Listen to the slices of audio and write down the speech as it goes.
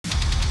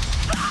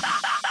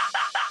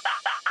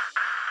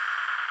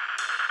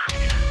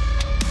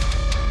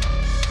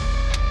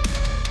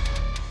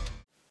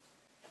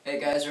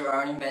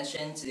Own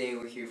Invention. Today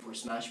we're here for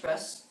Smash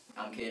Press.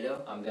 I'm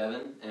Kato. I'm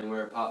Devin, and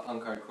we're a pop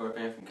punk hardcore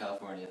band from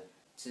California.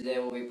 Today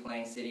we'll be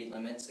playing City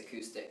Limits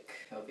acoustic.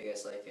 Hope you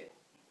guys like it.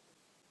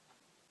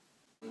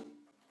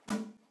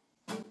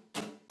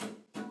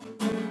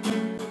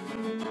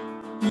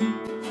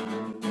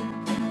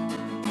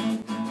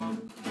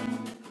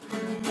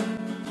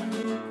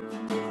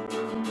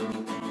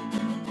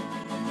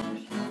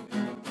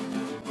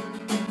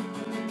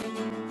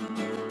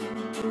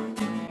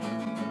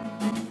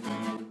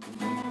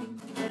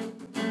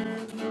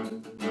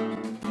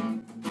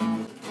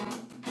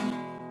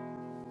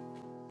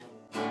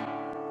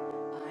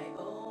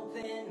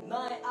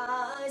 My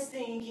eyes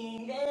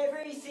thinking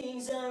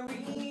everything's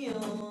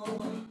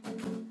unreal.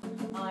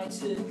 I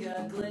took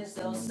a glimpse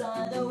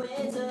outside the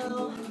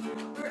window.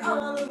 We're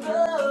on the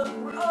road,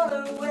 we're on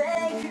our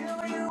way.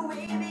 Could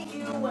we be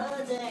here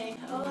one day?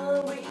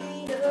 All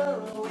we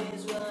know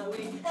is what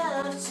we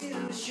have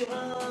to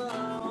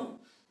show.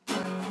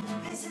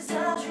 This is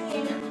our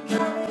dream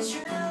coming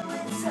true.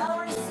 It's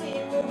our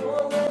scene, we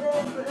won't let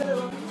it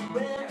through.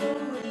 Where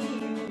we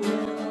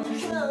will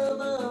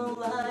come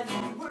alive.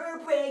 We're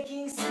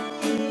breaking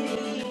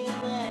city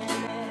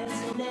limits,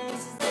 and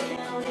next is the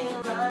county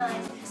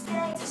line.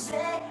 Stay to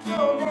say,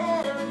 oh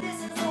man, this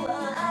is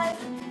alive.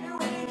 And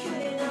we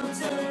couldn't have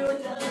done it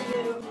without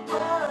you.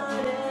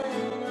 What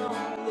an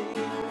only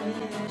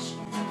wish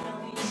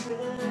coming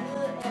true,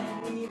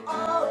 and we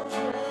all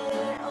owe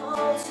it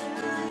all to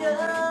you,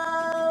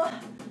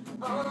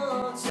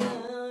 all to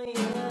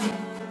you.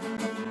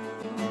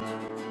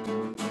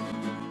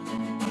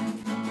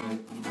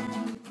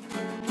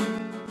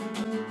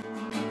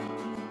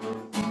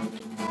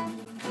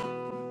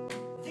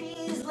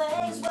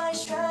 White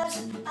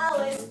shirts,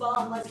 always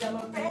spotlights. Got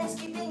my friends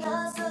keeping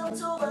us up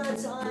till the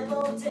time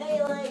of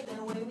daylight.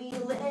 The way we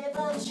live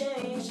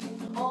unchanged,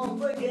 all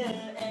for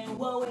good, and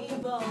what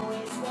we've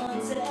always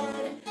wanted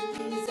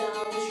is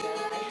our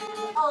try.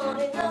 On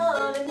and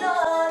on and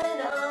on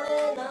and on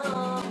and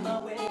on. But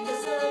when the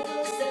sun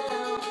goes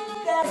down,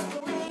 best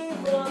believe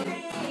we'll be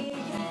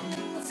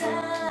in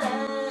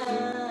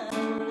town.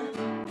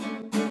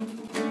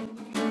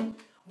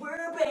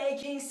 We're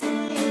breaking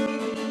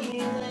city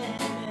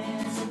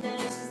limits, and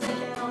this is the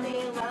county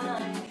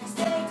line.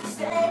 State to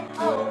state,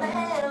 oh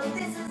man,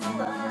 this is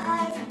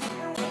alive.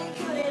 And we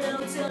couldn't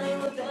have done it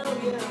without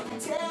you.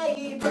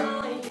 Day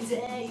by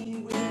day,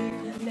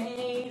 we've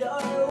made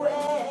our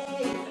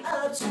way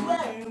up to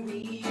where we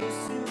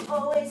used to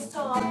always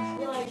talk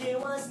like it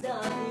was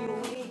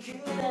nothing we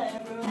could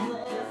ever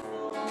live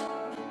for.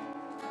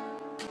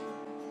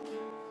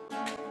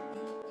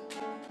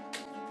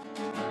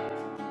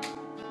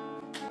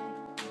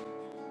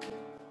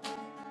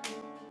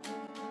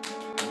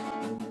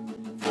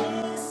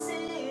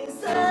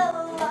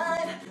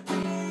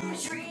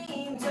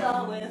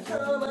 With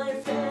all my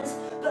friends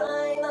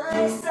by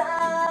my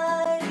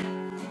side.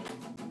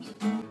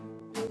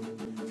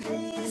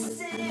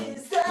 This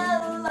is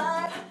the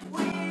life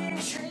we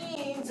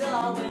dreamed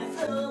of,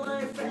 with all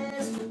my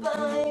friends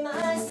by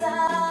my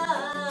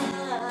side.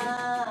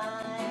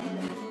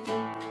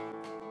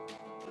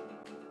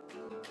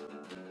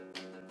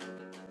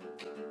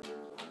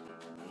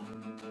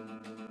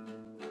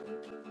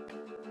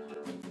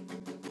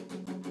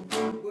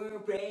 We're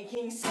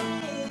breaking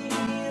city